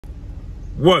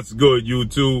What's good,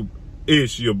 YouTube?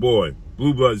 It's your boy,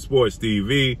 Blue Blood Sports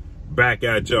TV, back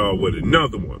at y'all with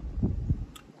another one.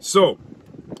 So,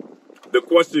 the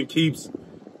question keeps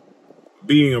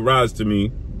being aroused to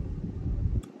me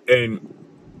and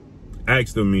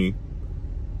asked of me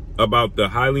about the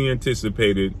highly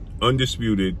anticipated,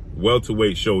 undisputed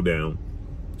welterweight showdown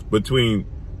between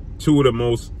two of the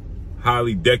most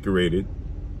highly decorated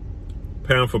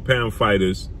pound-for-pound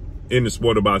fighters in the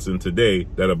sport of boxing today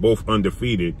that are both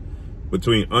undefeated,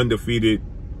 between undefeated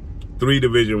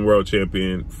 3-division world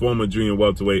champion, former junior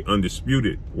welterweight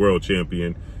undisputed world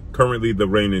champion, currently the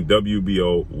reigning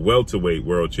WBO welterweight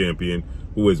world champion,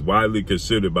 who is widely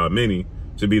considered by many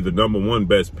to be the #1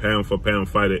 best pound-for-pound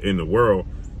fighter in the world,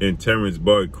 in Terence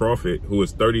 "Bud" Crawford, who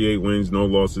has 38 wins, no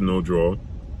losses, no draw,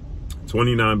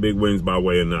 29 big wins by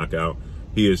way of knockout.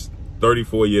 He is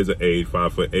 34 years of age,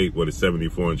 5'8" with a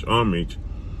 74-inch arm reach,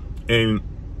 and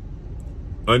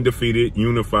undefeated,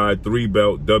 unified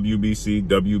 3-belt WBC,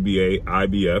 WBA,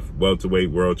 IBF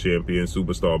welterweight world champion,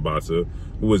 superstar boxer,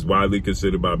 who is widely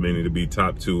considered by many to be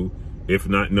top 2, if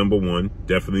not #1,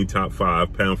 definitely top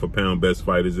 5 pound-for-pound best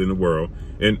fighters in the world,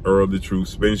 and ERROL "The Truth"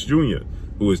 Spence Jr.,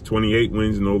 who is 28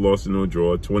 wins, no losses, no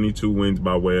draw, 22 wins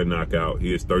by way of knockout.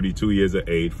 He is 32 years of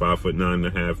age,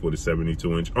 5'9.5" with a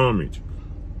 72-inch arm reach.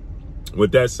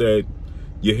 With that said,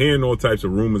 you're hearing all types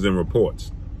of rumors and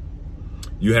reports.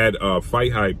 You had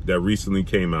Fight Hype that recently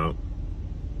came out,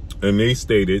 and they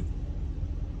stated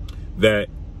that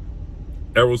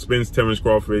ERROL Spence, Terence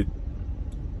Crawford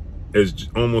is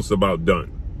almost about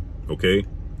done, okay?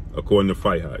 According to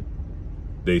Fight Hype,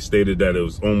 they stated that it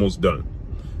was almost done,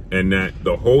 and that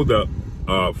the holdup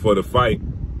for the fight,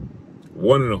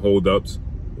 one of the holdups,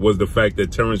 was the fact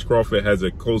that Terence Crawford has a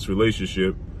close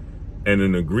relationship and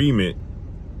an agreement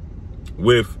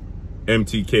with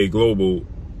MTK Global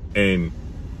and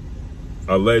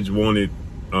alleged wanted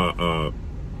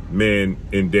man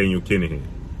in Daniel KlNAHAN,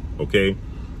 okay?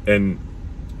 And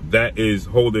that is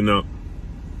holding up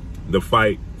the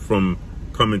fight from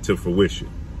coming to fruition,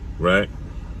 right?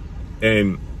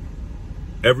 And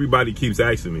everybody keeps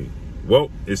asking me, well,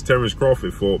 it's Terence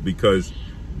Crawford's fault because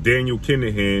Daniel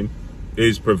KlNAHAN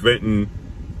is preventing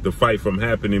the fight from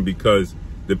happening, because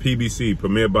the PBC,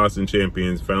 Premier Boxing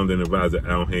Champions, founder and advisor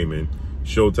Al Heyman,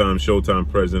 Showdown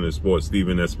president of sports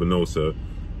Steven Espinosa,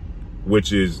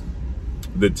 which is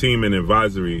the team and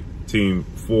advisory team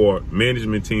for,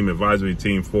 management team, advisory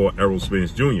team for ERROL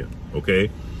Spence Jr.,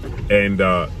 okay? And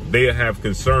they have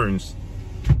concerns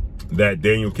that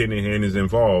Daniel KlNAHAN is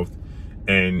involved,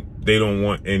 and they don't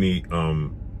want any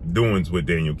doings with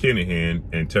Daniel KlNAHAN,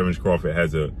 and Terence Crawford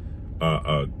has a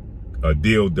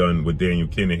deal done with Daniel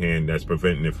KlNAHAN that's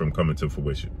preventing it from coming to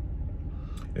fruition.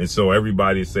 And so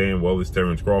everybody's saying, well, it's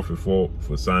Terence Crawford's fault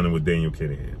for signing with Daniel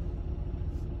KlNAHAN.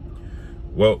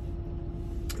 Well,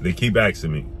 they keep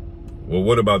asking me, well,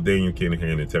 what about Daniel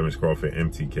KlNAHAN and Terence Crawford,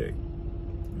 MTK?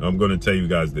 I'm going to tell you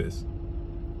guys this.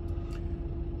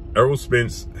 ERROL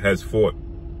Spence has fought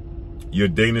your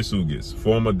Danis Ugas,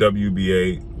 former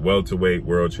WBA welterweight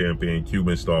world champion,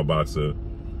 Cuban star boxer,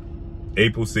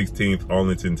 April 16th,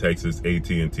 Arlington, Texas,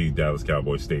 AT&T Dallas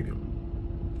Cowboys Stadium.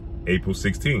 April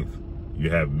 16th. You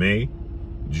have May,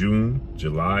 June,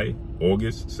 July,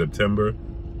 August, September,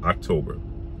 October.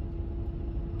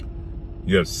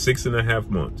 You have 6.5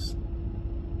 months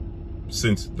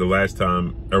since the last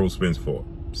time ERROL Spence fought.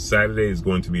 Saturday is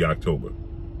going to be October.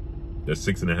 That's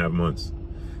 6.5 months.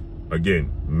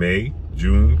 Again, May,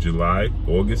 June, July,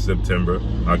 August, September,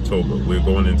 October. We're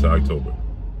going into October.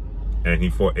 And he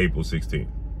fought April 16th.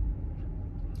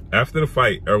 After the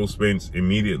fight, ERROL Spence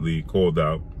immediately called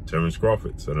out Terence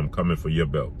Crawford, said, I'm coming for your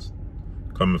belts,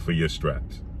 coming for your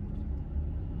straps.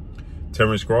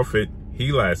 Terence Crawford,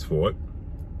 he last fought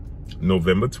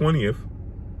November 20th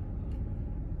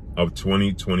of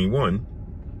 2021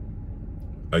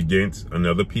 against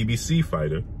another PBC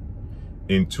fighter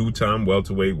in 2-time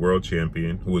welterweight world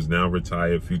champion, who is now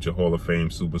retired, future Hall of Fame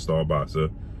superstar boxer,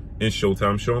 in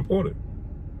Showtime Shawn Porter.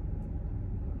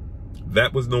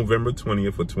 That was November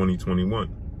 20th of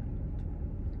 2021.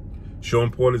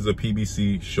 Shawn Porter is a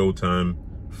PBC Showtime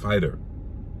fighter.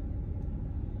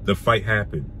 The fight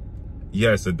happened.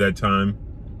 Yes, at that time,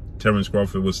 Terence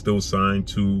Crawford was still signed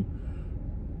to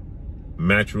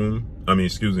legendary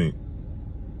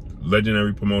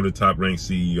promoter, top-ranked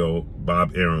CEO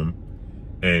Bob Arum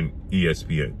and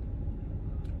ESPN.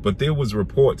 But there was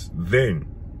reports then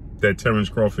that Terence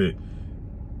Crawford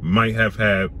might have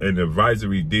had an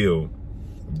advisory deal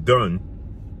done,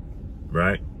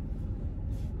 right,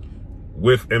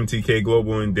 with MTK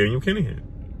Global and Daniel KlNAHAN.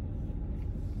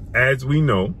 As we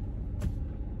know,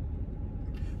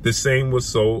 The same was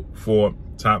so for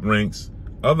Top Rank's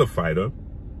other fighter,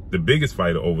 the biggest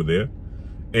fighter over there,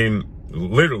 and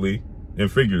literally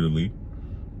and figuratively,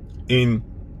 in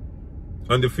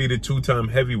undefeated two-time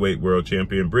heavyweight world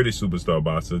champion, British superstar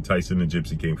boxer, Tyson the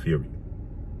Gypsy King Fury.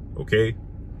 Okay?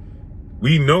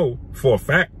 We know for a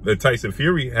fact that Tyson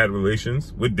Fury had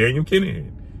relations with Daniel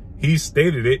KlNAHAN. He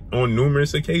stated it on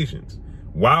numerous occasions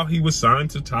while he was signed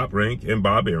to Top Rank and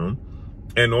Bob Arum,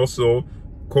 and also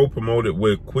co-promoted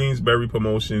with Queensberry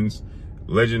Promotions,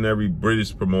 legendary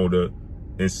British promoter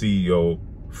and CEO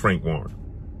Frank Warren.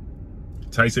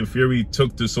 Tyson Fury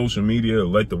took to social media to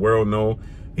let the world know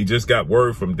he just got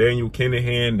word from Daniel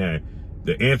KlNAHAN that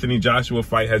the Anthony Joshua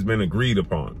fight has been agreed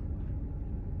upon.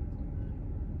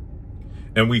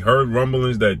 And we heard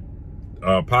rumblings that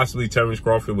possibly Terence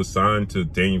Crawford was signed to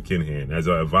Daniel KlNAHAN as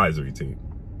an advisory team,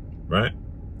 right?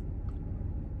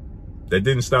 That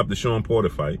didn't stop the Sean Porter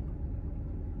fight.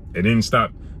 It didn't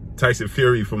stop Tyson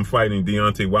Fury from fighting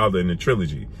Deontay Wilder in the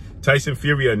trilogy. Tyson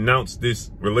Fury announced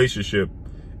this relationship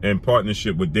and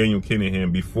partnership with Daniel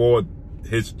KlNAHAN before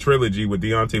his trilogy with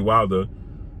Deontay Wilder,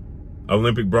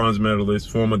 Olympic bronze medalist,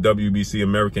 former WBC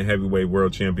American heavyweight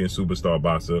world champion superstar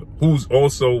boxer, who's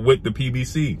also with the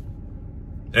PBC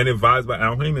and advised by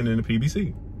Al Heyman in the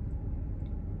PBC.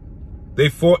 They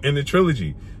fought in the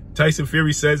trilogy. Tyson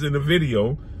Fury says in the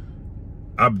video,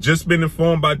 I've just been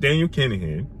informed by Daniel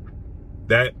KlNAHAN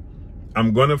that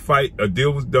I'm going to fight. A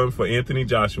deal was done for Anthony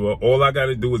Joshua. All I got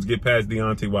to do is get past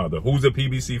Deontay Wilder, who's a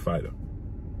PBC fighter.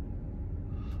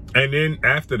 And then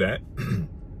after that,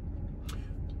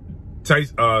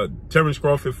 Terence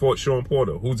Crawford fought Sean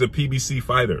Porter, who's a PBC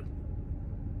fighter.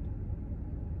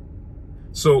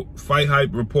 So Fight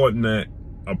Hype reporting that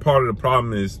a part of the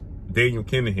problem is Daniel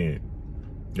KlNAHAN.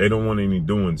 They don't want any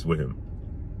doings with him.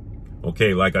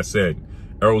 Okay, like I said,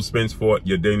 ERROL Spence fought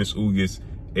Yordenis Ugas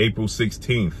April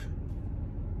 16th.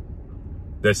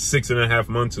 That's 6.5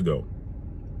 months ago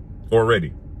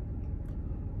already.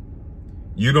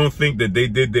 You don't think that they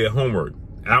did their homework?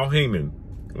 Al Heyman,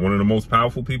 one of the most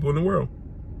powerful people in the world,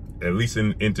 at least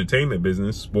in entertainment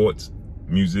business, sports,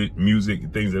 music,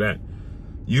 things of that.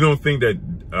 You don't think that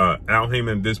Al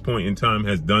Heyman at this point in time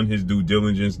has done his due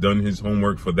diligence, done his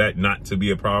homework for that not to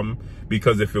be a problem?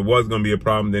 Because if it was going to be a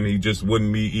problem, then he just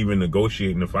wouldn't be even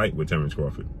negotiating a fight with Terence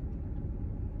Crawford.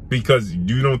 Because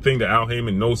you don't think that Al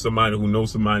Heyman knows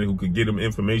somebody who could get him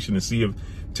information to see if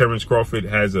Terence Crawford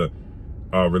has a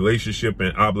relationship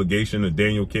and obligation to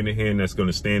Daniel KlNAHAN that's going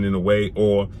to stand in the way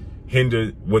or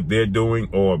hinder what they're doing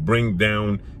or bring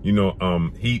down,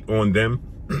 heat on them.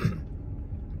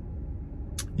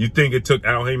 You think it took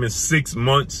Al Heyman 6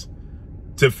 months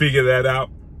to figure that out?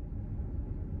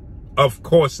 Of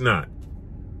course not.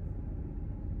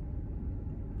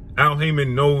 Al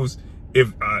Heyman knows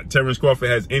if Terence Crawford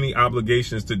has any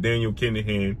obligations to Daniel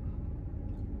KlNAHAN,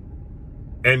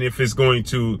 and if it's going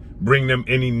to bring them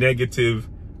any negative,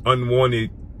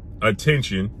 unwanted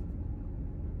attention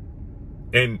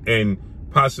and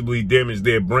possibly damage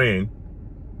their brand.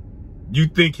 You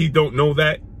think he don't know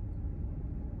that?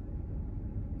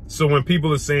 So when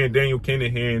people are saying Daniel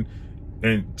KlNAHAN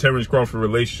and Terence Crawford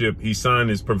relationship he signed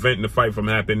is preventing the fight from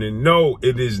happening, no,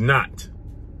 it is not.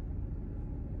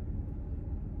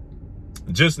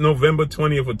 Just November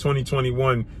 20th of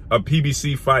 2021, a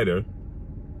PBC fighter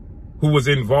who was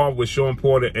involved with Sean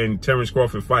Porter and Terence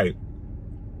Crawford fight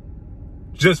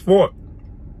just fought.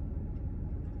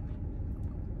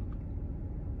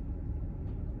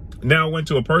 Now went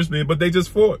to a person, but they just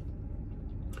fought.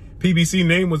 PBC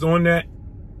name was on that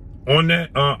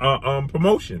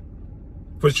promotion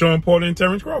for Sean Porter and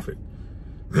Terence Crawford.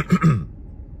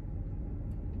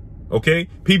 Okay,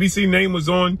 PBC name was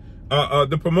on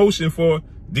the promotion for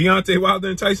Deontay Wilder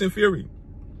and Tyson Fury.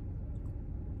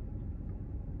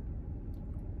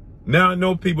 Now I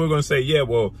know people are going to say, yeah,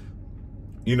 well,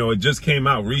 it just came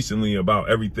out recently about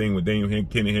everything with Daniel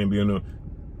KlNAHAN being on.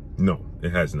 No,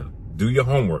 it has not. Do your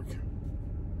homework.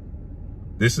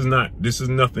 This is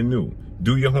nothing new.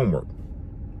 Do your homework.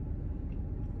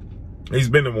 He's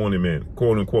been a wanted man,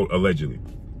 quote unquote, allegedly.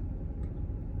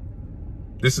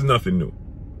 This is nothing new.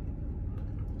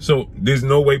 So there's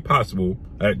no way possible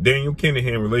that Daniel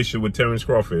KlNAHAN relationship with Terence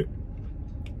Crawford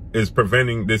is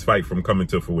preventing this fight from coming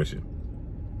to fruition.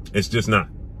 It's just not.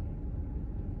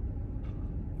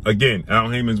 Again, Al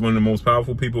Heyman's one of the most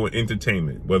powerful people in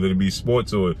entertainment, whether it be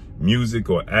sports or music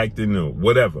or acting or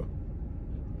whatever.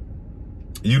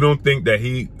 You don't think that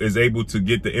he is able to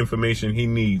get the information he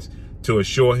needs to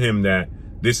assure him that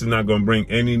this is not going to bring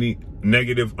any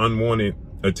negative, unwanted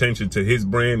attention to his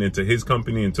brand and to his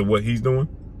company and to what he's doing?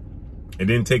 It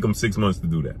didn't take him 6 months to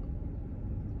do that.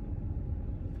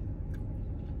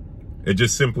 It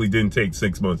just simply didn't take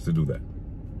 6 months to do that.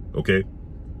 Okay?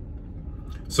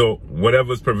 So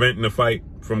whatever's preventing the fight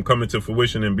from coming to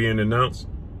fruition and being announced,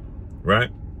 right?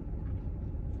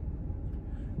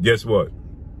 Guess what?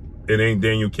 It ain't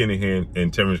Daniel KlNAHAN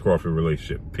and Terence Crawford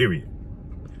relationship, period.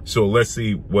 So let's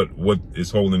see what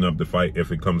is holding up the fight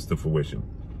if it comes to fruition.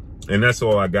 And that's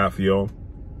all I got for y'all.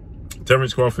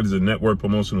 Terence Crawford is a network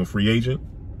promotional free agent.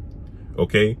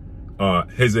 Okay?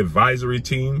 His advisory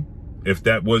team, if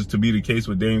that was to be the case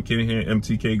with Daniel KlNAHAN,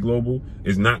 MTK Global,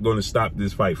 is not going to stop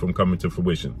this fight from coming to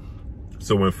fruition.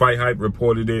 So when Fight Hype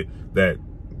reported it,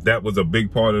 that was a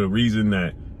big part of the reason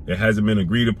that it hasn't been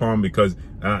agreed upon, because,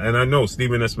 and I know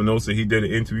Steven Espinosa, he did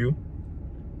an interview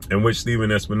in which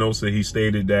Steven Espinosa, he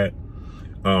stated that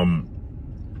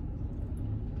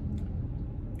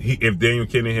if Daniel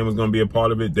KlNAHAN was going to be a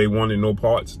part of it, they wanted no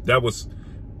parts. That was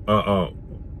a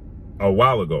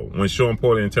while ago when Sean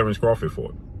Porter and Terence Crawford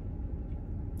fought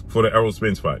for the ERROL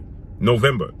Spence fight,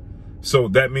 November. So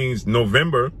that means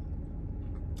November.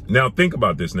 Now think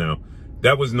about this now.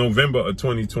 That was November of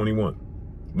 2021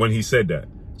 when he said that.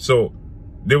 So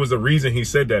there was a reason he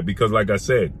said that, because like I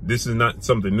said, this is not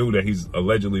something new that he's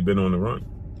allegedly been on the run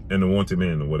and a wanted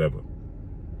man or whatever.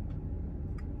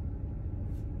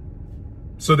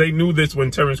 So they knew this when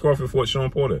Terence Crawford fought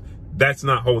Sean Porter. That's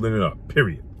not holding it up,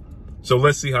 period. So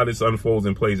let's see how this unfolds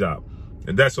and plays out.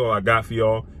 And that's all I got for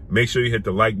y'all. Make sure you hit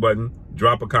the like button.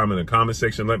 Drop a comment in the comment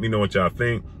section. Let me know what y'all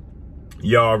think.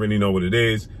 Y'all already know what it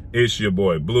is. It's your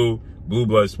boy Blue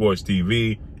Blood Sports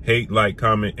TV. Hate, like,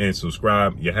 comment, and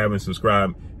subscribe. You haven't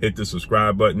subscribed, hit the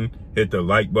subscribe button, hit the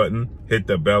like button, hit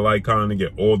the bell icon to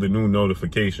get all the new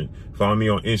notifications. Follow me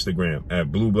on Instagram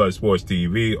at Blue Blood Sports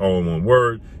TV, all in one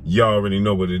word. Y'all already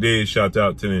know what it is. Shout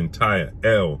out to the entire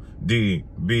LDBC.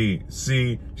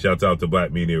 Shout out to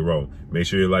Black Media Row. Make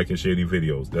sure you like and share these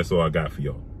videos. That's all I got for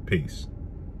y'all. Peace.